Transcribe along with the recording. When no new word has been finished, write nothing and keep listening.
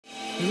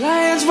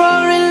Lions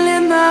roaring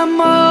in the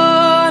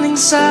morning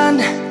sun,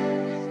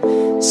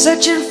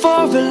 searching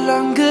for a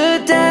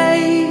longer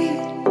day.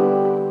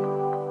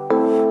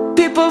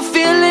 People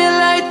feeling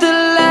like the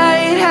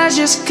light has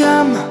just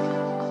come.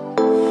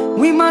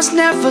 We must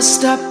never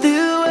stop the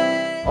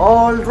way.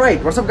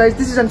 Alright, what's up guys?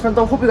 This is Anish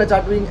Fitness. Hope you guys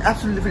are doing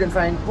absolutely fit and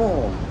fine.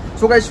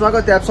 So guys,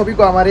 स्वागत है आप सभी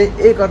को हमारे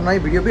एक और नई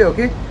video पे.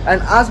 ओके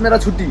एंड आज मेरा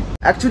छुट्टी,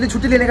 एक्चुअली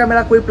छुट्टी लेने का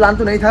मेरा कोई प्लान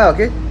तो नहीं था.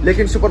 ओके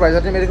लेकिन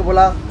सुपरवाइजर ने मेरे को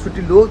बोला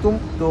छुट्टी लो तुम,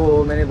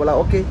 तो मैंने बोला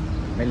ओके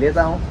मैं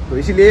लेता हूँ. तो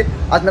इसीलिए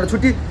आज मेरा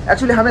छुट्टी,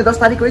 एक्चुअली हमें 10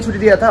 तारीख को ही छुट्टी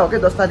दिया था. ओके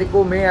 10 तारीख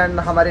को मैं एंड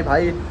हमारे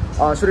भाई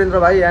सुरेंद्र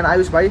भाई एंड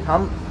आयुष भाई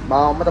हम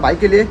मतलब भाई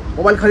के लिए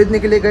मोबाइल खरीदने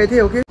के लिए गए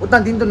थे. ओके उतना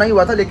दिन तो नहीं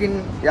हुआ था,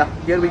 लेकिन या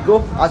हियर वी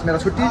गो. आज मेरा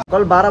छुट्टी.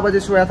 कल 12 बजे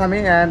सोया था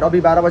मैं एंड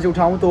अभी 12 बजे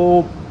उठाऊँ,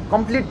 तो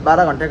कंप्लीट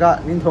 12 घंटे का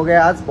नींद हो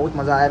गया. आज बहुत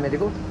मज़ा आया मेरे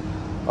को.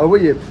 और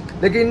वही है,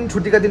 लेकिन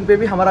छुट्टी का दिन पे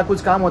भी हमारा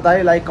कुछ काम होता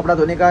है, लाइक कपड़ा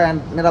धोने का.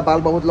 एंड मेरा बाल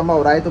बहुत लंबा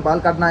हो रहा है तो बाल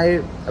काटना है,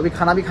 अभी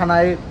खाना भी खाना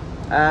है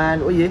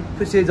एंड वही है,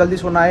 फिर से जल्दी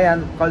सोना है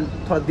एंड कल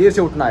थोड़ा देर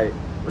से उठना है.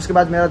 उसके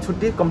बाद मेरा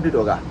छुट्टी कंप्लीट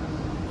होगा.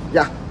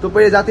 या तो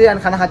पहले जाते हैं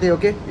एंड खाना खाते हैं.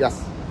 Okay yes.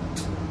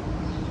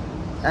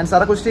 एंड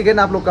सारा कुछ ठीक है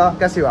ना आप लोग का?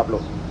 कैसे हो आप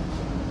लोग?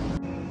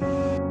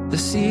 The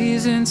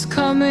seasons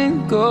come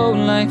and go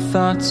like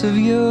thoughts of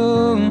you,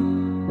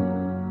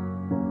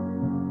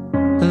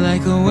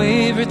 like a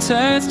wave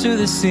returns to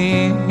the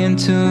sea,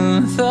 into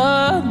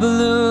the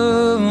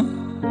blue.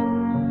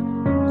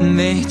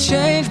 They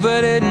change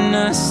but in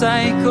a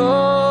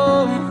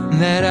cycle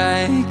that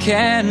I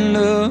can't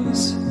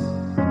lose.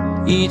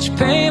 Each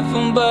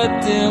painful but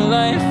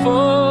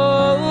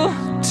delightful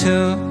to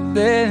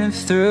live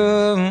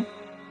through.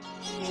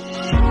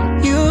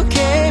 You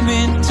came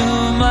into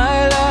my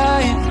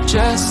life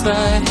just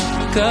like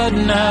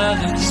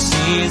another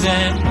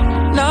season,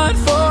 not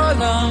for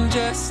long,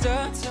 just a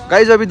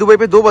guys अभी Dubai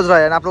पे 2 बज रहा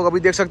है. आप लोग अभी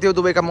देख सकते हो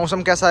दुबई का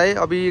मौसम कैसा है.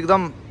 अभी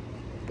एकदम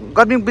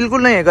गर्मी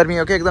बिल्कुल नहीं है, गर्मी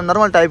ओके एकदम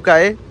नॉर्मल टाइप का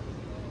है.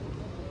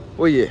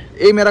 वही है,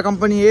 ये मेरा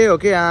कंपनी है.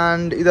 ओके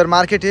एंड इधर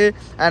मार्केट है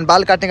एंड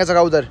बाल काटने का जगह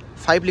उधर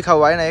 5 लिखा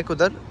हुआ है ना, एक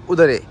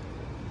उधर है.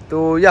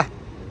 तो या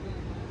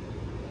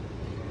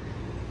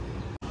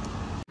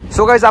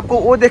सो गाइस आपको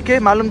वो देख के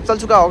मालूम चल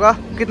चुका होगा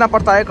कितना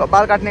पड़ता है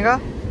बाल काटने का.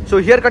 सो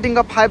हेयर कटिंग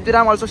का 5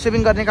 दिरहम, ऑल्सो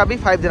शेविंग करने का भी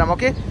 5 दिरहम.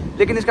 ओके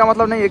लेकिन इसका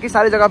मतलब नहीं है कि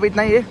सारी जगह पे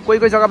इतना ही है. कोई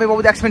कोई जगह पे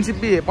बहुत एक्सपेंसिव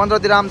भी है, 15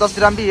 दिरहम 10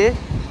 दिरहम भी है.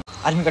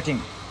 आर्मी कटिंग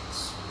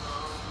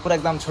पूरा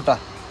एकदम छोटा,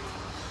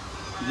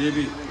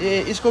 ये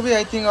इसको भी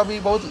आई थिंक अभी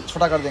बहुत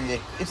छोटा कर देंगे.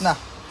 इतना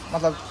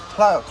मतलब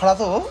थोड़ा खड़ा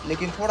तो हो,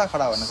 लेकिन थोड़ा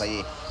खड़ा होना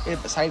चाहिए. ये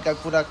साइड का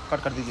पूरा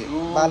कट कर दीजिए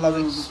बाल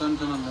अभी.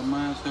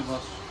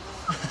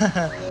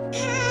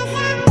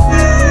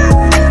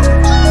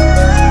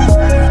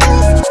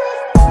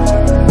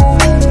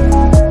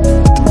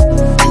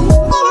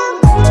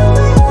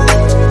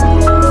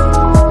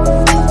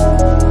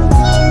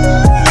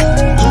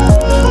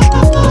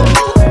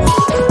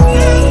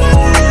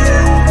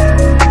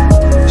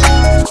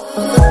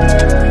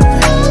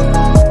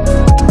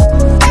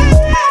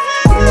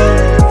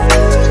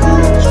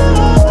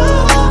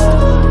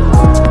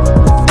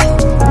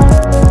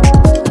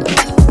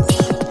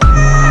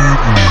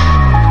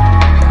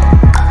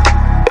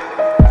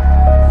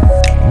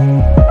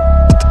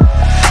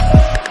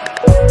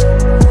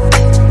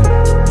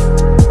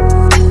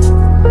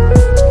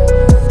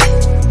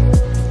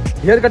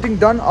 Hair cutting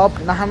done. अब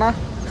नहाना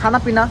खाना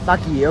पीना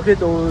बाकी है. ओके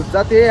तो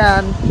जाते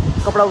एंड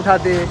कपड़ा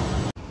उठाते.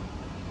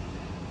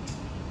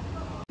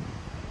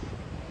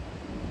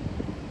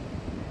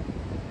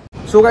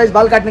 सो गाइस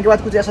बाल काटने के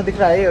बाद कुछ ऐसा दिख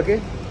रहा है. ओके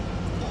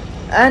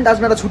एंड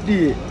आज मेरा छुट्टी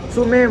है.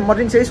 सो मैं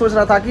मॉर्निंग से ही सोच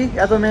रहा था कि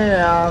या तो मैं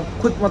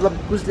खुद मतलब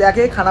कुछ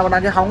लेके खाना बना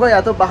के खाऊंगा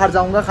या तो बाहर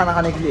जाऊंगा खाना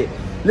खाने के लिए.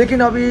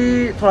 लेकिन अभी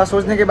थोड़ा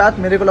सोचने के बाद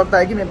मेरे को लगता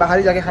है कि मैं बाहर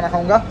ही जाके खाना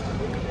खाऊंगा.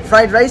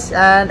 फ्राइड राइस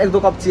एंड 1-2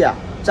 कप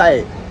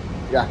चाय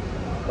या.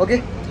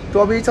 ओके तो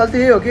अभी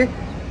चलते हैं. ओके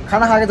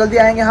खाना खा के जल्दी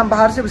आएंगे हम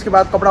बाहर से. उसके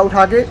बाद कपड़ा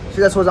उठा के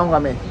सीधा सो जाऊंगा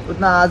मैं.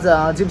 उतना आज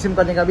जिम सिम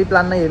करने का भी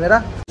प्लान नहीं है मेरा.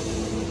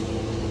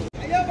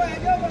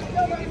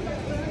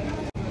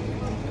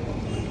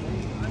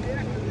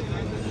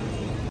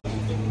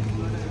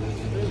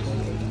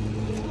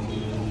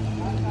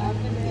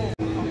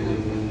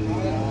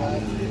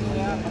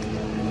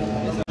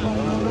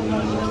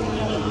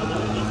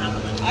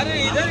 अरे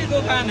इधर ही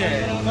दुकान है,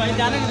 वहीं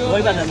जाने की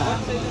वही बनाना.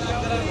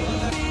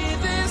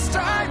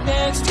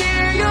 Next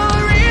year you'll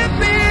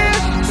reappear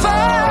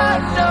for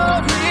no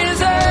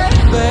reason,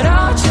 but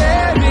I'll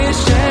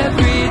cherish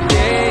every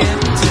day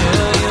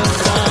until you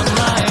come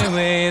my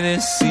way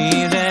this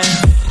season.